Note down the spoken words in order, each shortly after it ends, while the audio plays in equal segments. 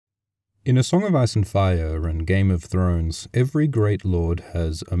In A Song of Ice and Fire and Game of Thrones, every great lord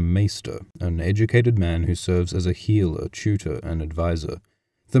has a maester, an educated man who serves as a healer, tutor, and advisor.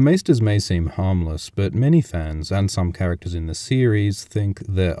 The maesters may seem harmless, but many fans, and some characters in the series, think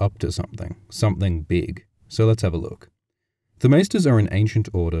they're up to something big. So let's have a look. The maesters are an ancient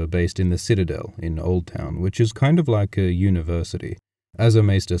order based in the Citadel in Old Town, which is kind of like a university. As a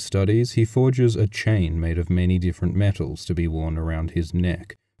maester studies, he forges a chain made of many different metals to be worn around his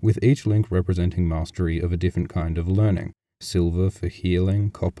neck, with each link representing mastery of a different kind of learning. Silver for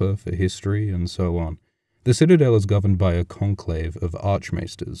healing, copper for history, and so on. The Citadel is governed by a conclave of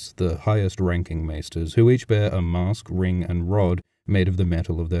archmaesters, the highest-ranking maesters, who each bear a mask, ring, and rod made of the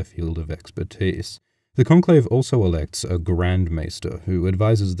metal of their field of expertise. The conclave also elects a Grand Maester, who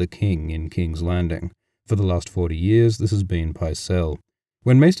advises the king in King's Landing. For the last 40 years, this has been Pycelle.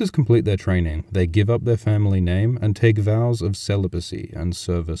 When maesters complete their training, they give up their family name and take vows of celibacy and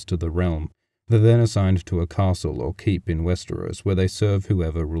service to the realm. They're then assigned to a castle or keep in Westeros, where they serve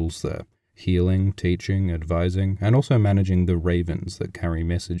whoever rules there, healing, teaching, advising, and also managing the ravens that carry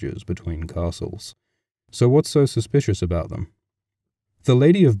messages between castles. So what's so suspicious about them? The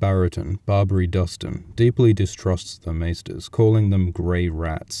Lady of Barrowton, Barbary Dustin, deeply distrusts the maesters, calling them grey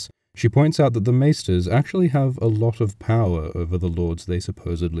rats. She points out that the maesters actually have a lot of power over the lords they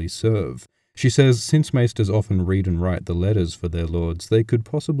supposedly serve. She says since maesters often read and write the letters for their lords, they could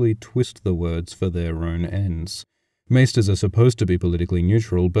possibly twist the words for their own ends. Maesters are supposed to be politically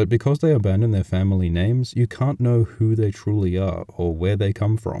neutral, but because they abandon their family names, you can't know who they truly are, or where they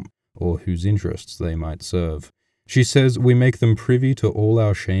come from, or whose interests they might serve. She says, we make them privy to all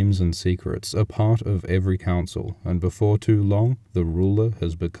our shames and secrets, a part of every council, and before too long, the ruler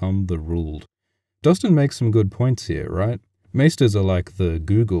has become the ruled. Dustin makes some good points here, right? Maesters are like the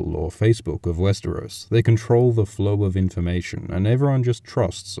Google or Facebook of Westeros. They control the flow of information, and everyone just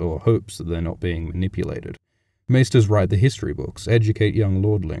trusts or hopes that they're not being manipulated. Maesters write the history books, educate young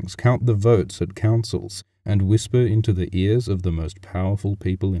lordlings, count the votes at councils, and whisper into the ears of the most powerful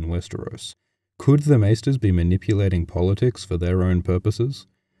people in Westeros. Could the maesters be manipulating politics for their own purposes?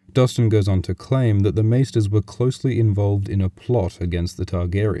 Dustin goes on to claim that the maesters were closely involved in a plot against the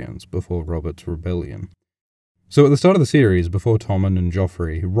Targaryens before Robert's rebellion. So at the start of the series, before Tommen and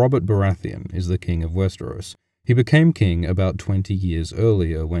Joffrey, Robert Baratheon is the king of Westeros. He became king about 20 years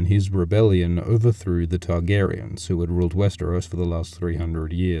earlier when his rebellion overthrew the Targaryens, who had ruled Westeros for the last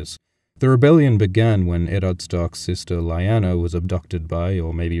 300 years. The rebellion began when Eddard Stark's sister Lyanna was abducted by,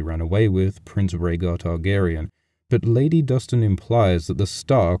 or maybe ran away with, Prince Rhaegar Targaryen, but Lady Dustin implies that the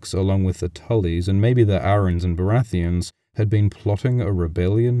Starks, along with the Tullys and maybe the Arryns and Baratheons, had been plotting a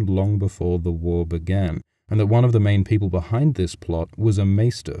rebellion long before the war began, and that one of the main people behind this plot was a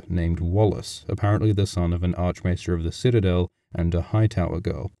maester named Wallace, apparently the son of an archmaester of the Citadel and a Hightower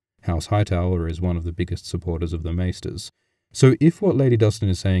girl. House Hightower is one of the biggest supporters of the maesters. So if what Lady Dustin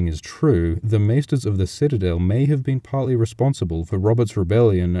is saying is true, the maesters of the Citadel may have been partly responsible for Robert's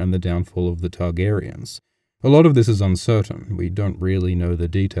rebellion and the downfall of the Targaryens. A lot of this is uncertain, we don't really know the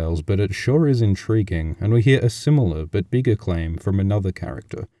details, but it sure is intriguing, and we hear a similar but bigger claim from another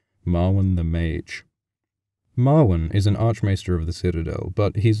character, Marwyn the Mage. Marwyn is an archmaester of the Citadel,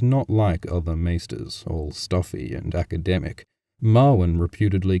 but he's not like other maesters, all stuffy and academic. Marwyn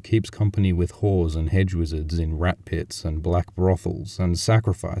reputedly keeps company with whores and hedge wizards in rat pits and black brothels, and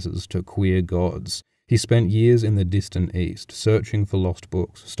sacrifices to queer gods. He spent years in the distant east, searching for lost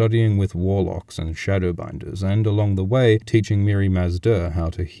books, studying with warlocks and shadowbinders, and along the way, teaching Mirri Maz Duur how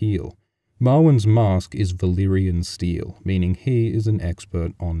to heal. Marwyn's mask is Valyrian steel, meaning he is an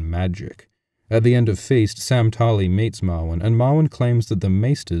expert on magic. At the end of Feast, Sam Tarly meets Marwyn, and Marwyn claims that the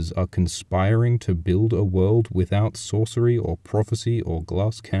maesters are conspiring to build a world without sorcery or prophecy or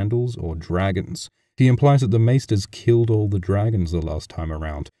glass candles or dragons. He implies that the maesters killed all the dragons the last time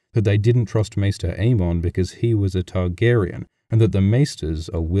around, that they didn't trust Maester Aemon because he was a Targaryen, and that the maesters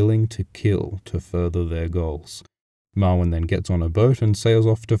are willing to kill to further their goals. Marwyn then gets on a boat and sails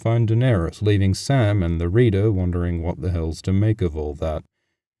off to find Daenerys, leaving Sam and the reader wondering what the hell's to make of all that.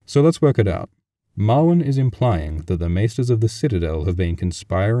 So let's work it out. Marwyn is implying that the maesters of the Citadel have been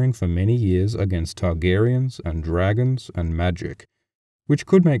conspiring for many years against Targaryens and dragons and magic, which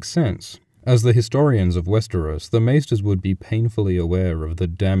could make sense. As the historians of Westeros, the maesters would be painfully aware of the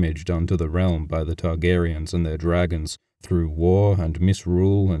damage done to the realm by the Targaryens and their dragons through war and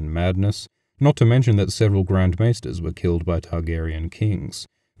misrule and madness, not to mention that several Grand Maesters were killed by Targaryen kings.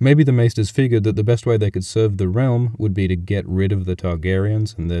 Maybe the maesters figured that the best way they could serve the realm would be to get rid of the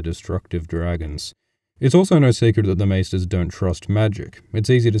Targaryens and their destructive dragons. It's also no secret that the maesters don't trust magic. It's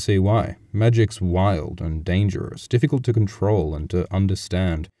easy to see why. Magic's wild and dangerous, difficult to control and to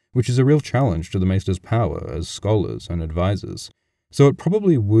understand, which is a real challenge to the Maesters' power as scholars and advisors. So it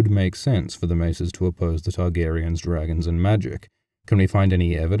probably would make sense for the Maesters to oppose the Targaryens, dragons, and magic. Can we find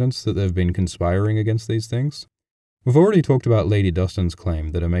any evidence that they've been conspiring against these things? We've already talked about Lady Dustin's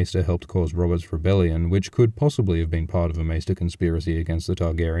claim that a Maester helped cause Robert's rebellion, which could possibly have been part of a Maester conspiracy against the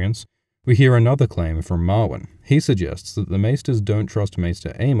Targaryens. We hear another claim from Marwyn. He suggests that the Maesters don't trust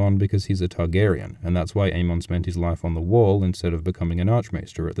Maester Aemon because he's a Targaryen, and that's why Aemon spent his life on the Wall instead of becoming an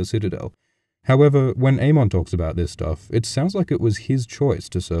Archmaester at the Citadel. However, when Aemon talks about this stuff, it sounds like it was his choice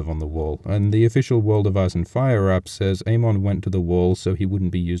to serve on the Wall, and the official World of Ice and Fire app says Aemon went to the Wall so he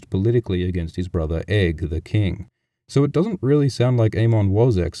wouldn't be used politically against his brother Egg, the king. So it doesn't really sound like Aemon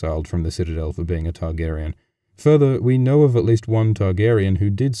was exiled from the Citadel for being a Targaryen. Further, we know of at least one Targaryen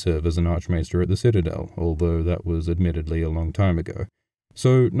who did serve as an Archmaester at the Citadel, although that was admittedly a long time ago.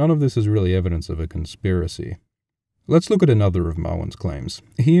 So none of this is really evidence of a conspiracy. Let's look at another of Marwyn's claims.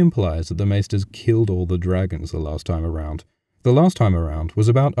 He implies that the Maesters killed all the dragons the last time around. The last time around was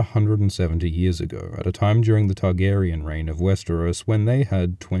about 170 years ago, at a time during the Targaryen reign of Westeros when they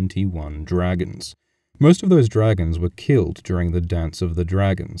had 21 dragons. Most of those dragons were killed during the Dance of the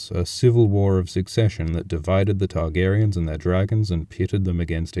Dragons, a civil war of succession that divided the Targaryens and their dragons and pitted them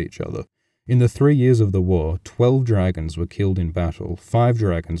against each other. In the 3 years of the war, 12 dragons were killed in battle, 5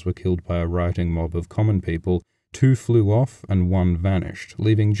 dragons were killed by a rioting mob of common people, 2 flew off and 1 vanished,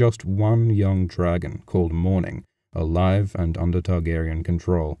 leaving just 1 young dragon called Morning, alive and under Targaryen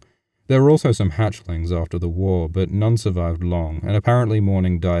control. There were also some hatchlings after the war, but none survived long, and apparently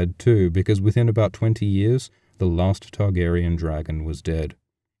Morning died too, because within about 20 years, the last Targaryen dragon was dead.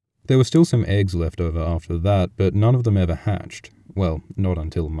 There were still some eggs left over after that, but none of them ever hatched. Well, not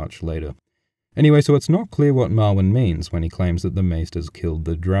until much later. Anyway, so it's not clear what Marwyn means when he claims that the Maesters killed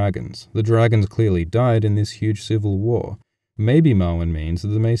the dragons. The dragons clearly died in this huge civil war. Maybe Marwyn means that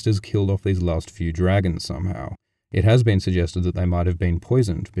the Maesters killed off these last few dragons somehow. It has been suggested that they might have been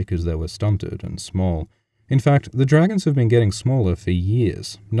poisoned because they were stunted and small. In fact, the dragons have been getting smaller for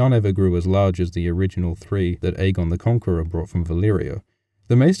years. None ever grew as large as the original 3 that Aegon the Conqueror brought from Valyria.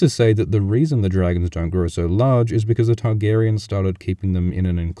 The Maesters say that the reason the dragons don't grow so large is because the Targaryens started keeping them in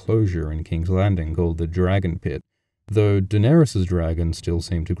an enclosure in King's Landing called the Dragon Pit, though Daenerys' dragons still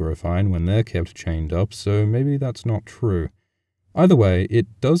seem to grow fine when they're kept chained up, so maybe that's not true. Either way,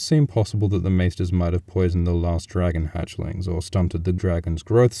 it does seem possible that the Maesters might have poisoned the last dragon hatchlings or stunted the dragon's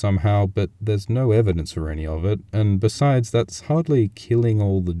growth somehow, but there's no evidence for any of it, and besides, that's hardly killing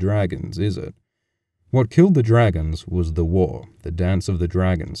all the dragons, is it? What killed the dragons was the war, the Dance of the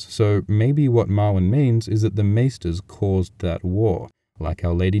Dragons, so maybe what Marwyn means is that the Maesters caused that war, like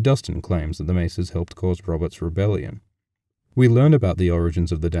how Lady Dustin claims that the Maesters helped cause Robert's rebellion. We learn about the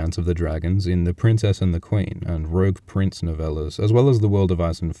origins of the Dance of the Dragons in The Princess and the Queen and Rogue Prince novellas, as well as The World of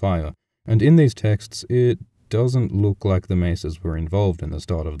Ice and Fire, and in these texts it doesn't look like the Maesters were involved in the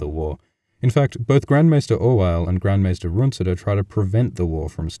start of the war. In fact, both Grand Maester Orwyle and Grand Maester Runcida try to prevent the war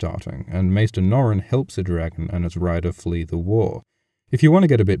from starting, and Maester Norrin helps a dragon and its rider flee the war. If you want to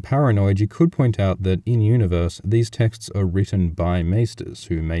get a bit paranoid, you could point out that in-universe, these texts are written by Maesters,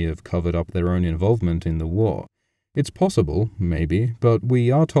 who may have covered up their own involvement in the war. It's possible, maybe, but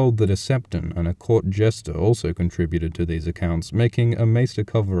we are told that a Septon and a court jester also contributed to these accounts, making a Maester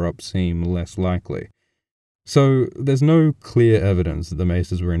cover-up seem less likely. So, there's no clear evidence that the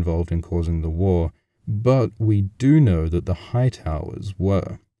Maesters were involved in causing the war, but we do know that the Hightowers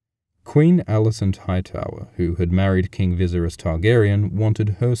were. Queen Alicent Hightower, who had married King Viserys Targaryen,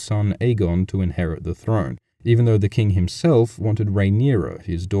 wanted her son Aegon to inherit the throne, even though the king himself wanted Rhaenyra,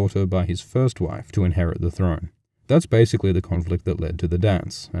 his daughter by his first wife, to inherit the throne. That's basically the conflict that led to the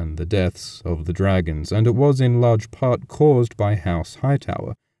dance, and the deaths of the dragons, and it was in large part caused by House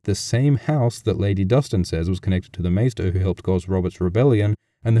Hightower, the same house that Lady Dustin says was connected to the Maester who helped cause Robert's rebellion,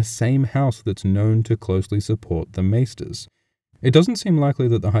 and the same house that's known to closely support the Maesters. It doesn't seem likely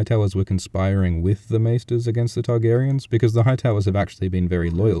that the Hightowers were conspiring with the Maesters against the Targaryens, because the Hightowers have actually been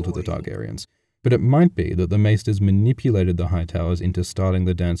very loyal to the Targaryens. But it might be that the Maesters manipulated the Hightowers into starting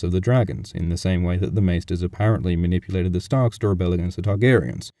the Dance of the Dragons, in the same way that the Maesters apparently manipulated the Starks to rebel against the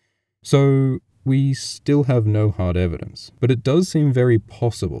Targaryens. So, we still have no hard evidence, but it does seem very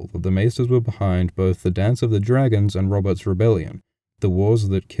possible that the Maesters were behind both the Dance of the Dragons and Robert's Rebellion, the wars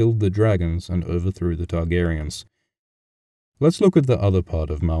that killed the dragons and overthrew the Targaryens. Let's look at the other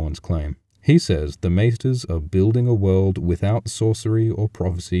part of Marwyn's claim. He says the Maesters are building a world without sorcery or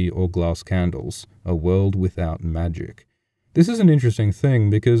prophecy or glass candles, a world without magic. This is an interesting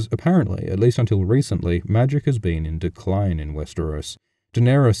thing because apparently, at least until recently, magic has been in decline in Westeros.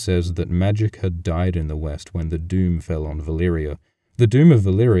 Daenerys says that magic had died in the West when the doom fell on Valyria, The doom of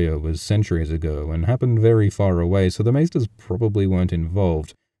Valyria was centuries ago and happened very far away, so the maesters probably weren't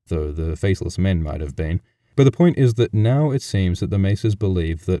involved, though the faceless men might have been. But the point is that now it seems that the maesters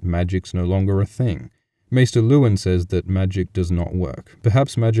believe that magic's no longer a thing. Maester Lewin says that magic does not work.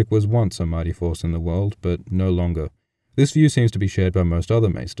 Perhaps magic was once a mighty force in the world, but no longer. This view seems to be shared by most other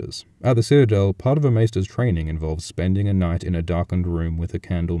maesters. At the Citadel, part of a maester's training involves spending a night in a darkened room with a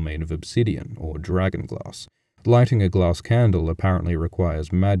candle made of obsidian, or dragon glass. Lighting a glass candle apparently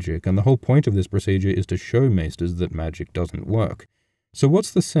requires magic, and the whole point of this procedure is to show maesters that magic doesn't work. So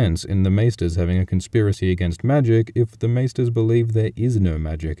what's the sense in the maesters having a conspiracy against magic if the maesters believe there is no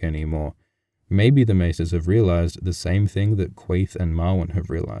magic anymore? Maybe the maesters have realized the same thing that Quaithe and Marwyn have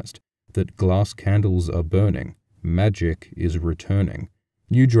realized, that glass candles are burning, magic is returning.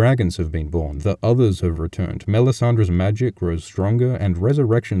 New dragons have been born, the others have returned, Melisandre's magic grows stronger, and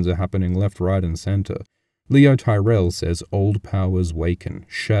resurrections are happening left, right, and center. Leo Tyrell says old powers waken,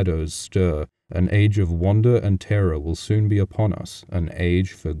 shadows stir, an age of wonder and terror will soon be upon us, an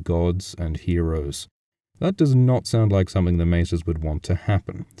age for gods and heroes. That does not sound like something the maesters would want to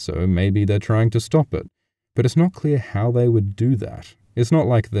happen, so maybe they're trying to stop it. But it's not clear how they would do that. It's not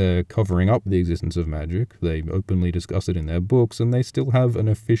like they're covering up the existence of magic, they openly discuss it in their books, and they still have an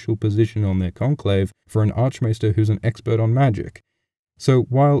official position on their conclave for an archmaester who's an expert on magic. So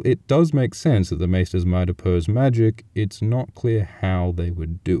while it does make sense that the maesters might oppose magic, it's not clear how they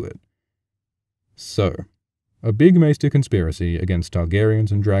would do it. So, a big maester conspiracy against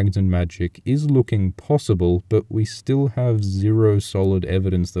Targaryens and dragons and magic is looking possible, but we still have zero solid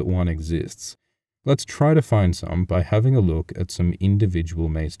evidence that one exists. Let's try to find some by having a look at some individual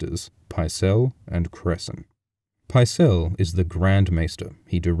maesters, Pycelle and Cresson. Pycelle is the Grand Maester.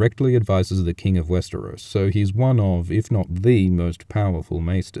 He directly advises the King of Westeros, so he's one of, if not the, most powerful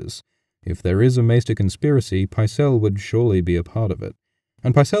maesters. If there is a maester conspiracy, Pycelle would surely be a part of it.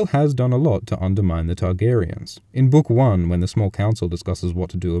 And Pycelle has done a lot to undermine the Targaryens. In Book 1, when the Small Council discusses what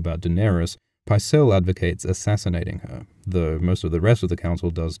to do about Daenerys, Pycelle advocates assassinating her, though most of the rest of the council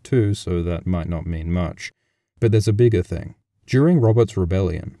does too, so that might not mean much. But there's a bigger thing. During Robert's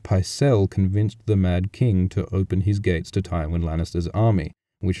rebellion, Pycelle convinced the Mad King to open his gates to Tywin Lannister's army,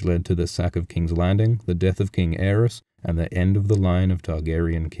 which led to the sack of King's Landing, the death of King Aerys, and the end of the line of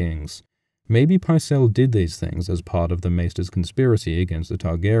Targaryen kings. Maybe Pycelle did these things as part of the Maester's conspiracy against the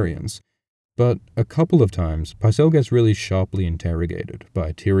Targaryens. But a couple of times, Pycelle gets really sharply interrogated,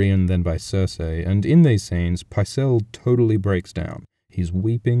 by Tyrion then by Cersei, and in these scenes, Pycelle totally breaks down. He's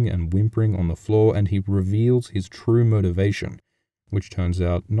weeping and whimpering on the floor, and he reveals his true motivation, which turns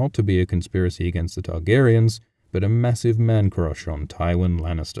out not to be a conspiracy against the Targaryens, but a massive man-crush on Tywin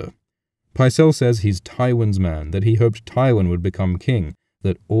Lannister. Pycelle says he's Tywin's man, that he hoped Tywin would become king,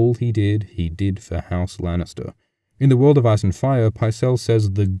 that all he did for House Lannister. In the World of Ice and Fire, Pycelle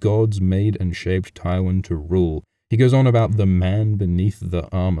says the gods made and shaped Tywin to rule. He goes on about the man beneath the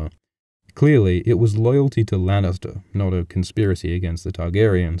armor. Clearly, it was loyalty to Lannister, not a conspiracy against the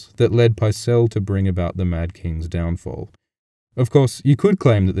Targaryens, that led Pycelle to bring about the Mad King's downfall. Of course, you could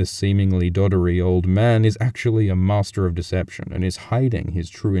claim that this seemingly doddery old man is actually a master of deception and is hiding his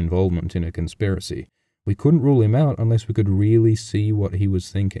true involvement in a conspiracy. We couldn't rule him out unless we could really see what he was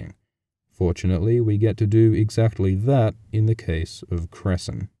thinking. Fortunately, we get to do exactly that in the case of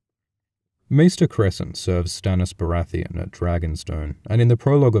Cresson. Maester Cresson serves Stannis Baratheon at Dragonstone, and in the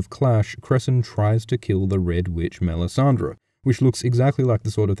prologue of Clash, Cresson tries to kill the Red Witch Melisandre, which looks exactly like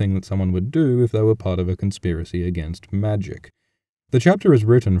the sort of thing that someone would do if they were part of a conspiracy against magic. The chapter is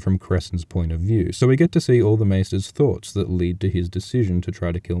written from Cresson's point of view, so we get to see all the Maester's thoughts that lead to his decision to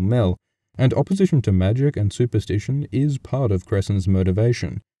try to kill Mel, and opposition to magic and superstition is part of Cresson's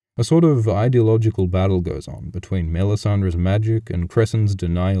motivation. A sort of ideological battle goes on between Melisandre's magic and Cresson's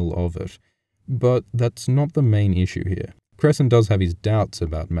denial of it. But that's not the main issue here. Cresson does have his doubts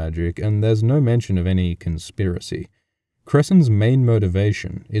about magic, and there's no mention of any conspiracy. Cresson's main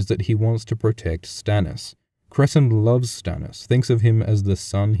motivation is that he wants to protect Stannis. Cresson loves Stannis, thinks of him as the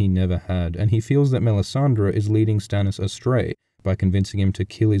son he never had, and he feels that Melisandre is leading Stannis astray by convincing him to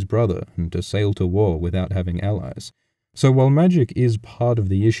kill his brother and to sail to war without having allies. So while magic is part of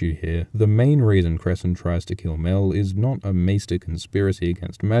the issue here, the main reason Cresson tries to kill Mel is not a maester conspiracy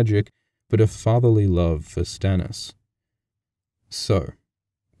against magic, but a fatherly love for Stannis. So,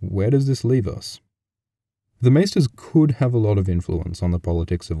 where does this leave us? The Maesters could have a lot of influence on the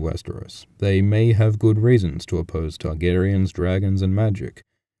politics of Westeros. They may have good reasons to oppose Targaryens, dragons, and magic.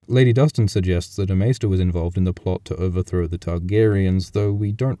 Lady Dustin suggests that a Maester was involved in the plot to overthrow the Targaryens, though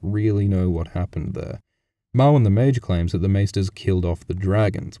we don't really know what happened there. Marwyn the Mage claims that the Maesters killed off the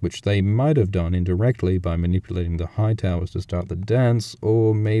dragons, which they might have done indirectly by manipulating the high towers to start the dance,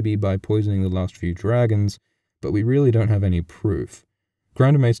 or maybe by poisoning the last few dragons, but we really don't have any proof.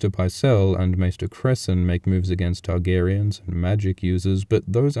 Grand Maester Pycelle and Maester Crescent make moves against Targaryens and magic users, but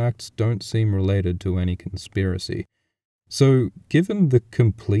those acts don't seem related to any conspiracy. So, given the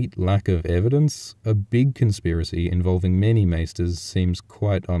complete lack of evidence, a big conspiracy involving many Maesters seems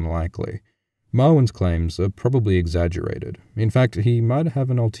quite unlikely. Marwyn's claims are probably exaggerated. In fact, he might have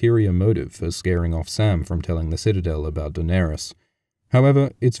an ulterior motive for scaring off Sam from telling the Citadel about Daenerys.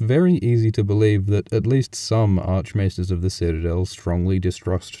 However, it's very easy to believe that at least some Archmaesters of the Citadel strongly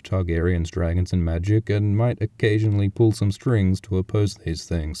distrust Targaryens, dragons, and magic, and might occasionally pull some strings to oppose these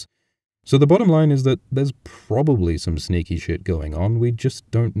things. So the bottom line is that there's probably some sneaky shit going on, we just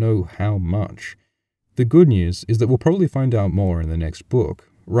don't know how much. The good news is that we'll probably find out more in the next book.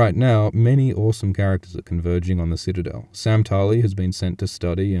 Right now, many awesome characters are converging on the Citadel. Sam Tarly has been sent to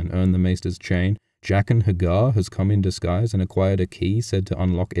study and earn the Maester's chain. Jaqen H'ghar has come in disguise and acquired a key said to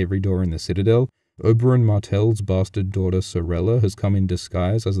unlock every door in the Citadel. Oberyn Martell's bastard daughter Sorella has come in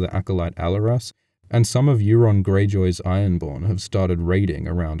disguise as the acolyte Alaras, and some of Euron Greyjoy's Ironborn have started raiding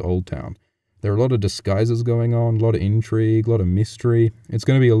around Old Town. There are a lot of disguises going on, a lot of intrigue, a lot of mystery. It's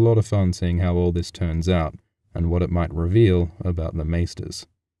going to be a lot of fun seeing how all this turns out, and what it might reveal about the Maesters.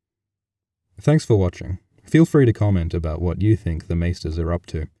 Thanks for watching. Feel free to comment about what you think the Maesters are up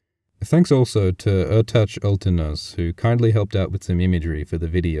to. Thanks also to Ertach Ultinas, who kindly helped out with some imagery for the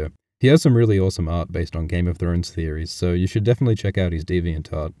video. He has some really awesome art based on Game of Thrones theories, so you should definitely check out his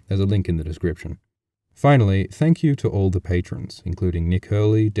DeviantArt. There's a link in the description. Finally, thank you to all the patrons, including Nick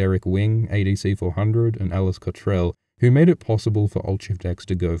Hurley, Derek Wing, ADC400, and Alice Cottrell, who made it possible for AltShiftX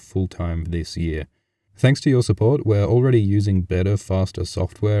to go full-time this year. Thanks to your support, we're already using better, faster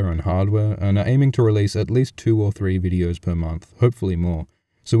software and hardware, and are aiming to release at least 2 or 3 videos per month, hopefully more.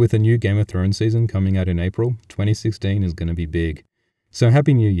 So with a new Game of Thrones season coming out in April, 2016 is going to be big. So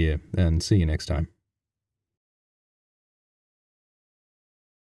Happy New Year, and see you next time.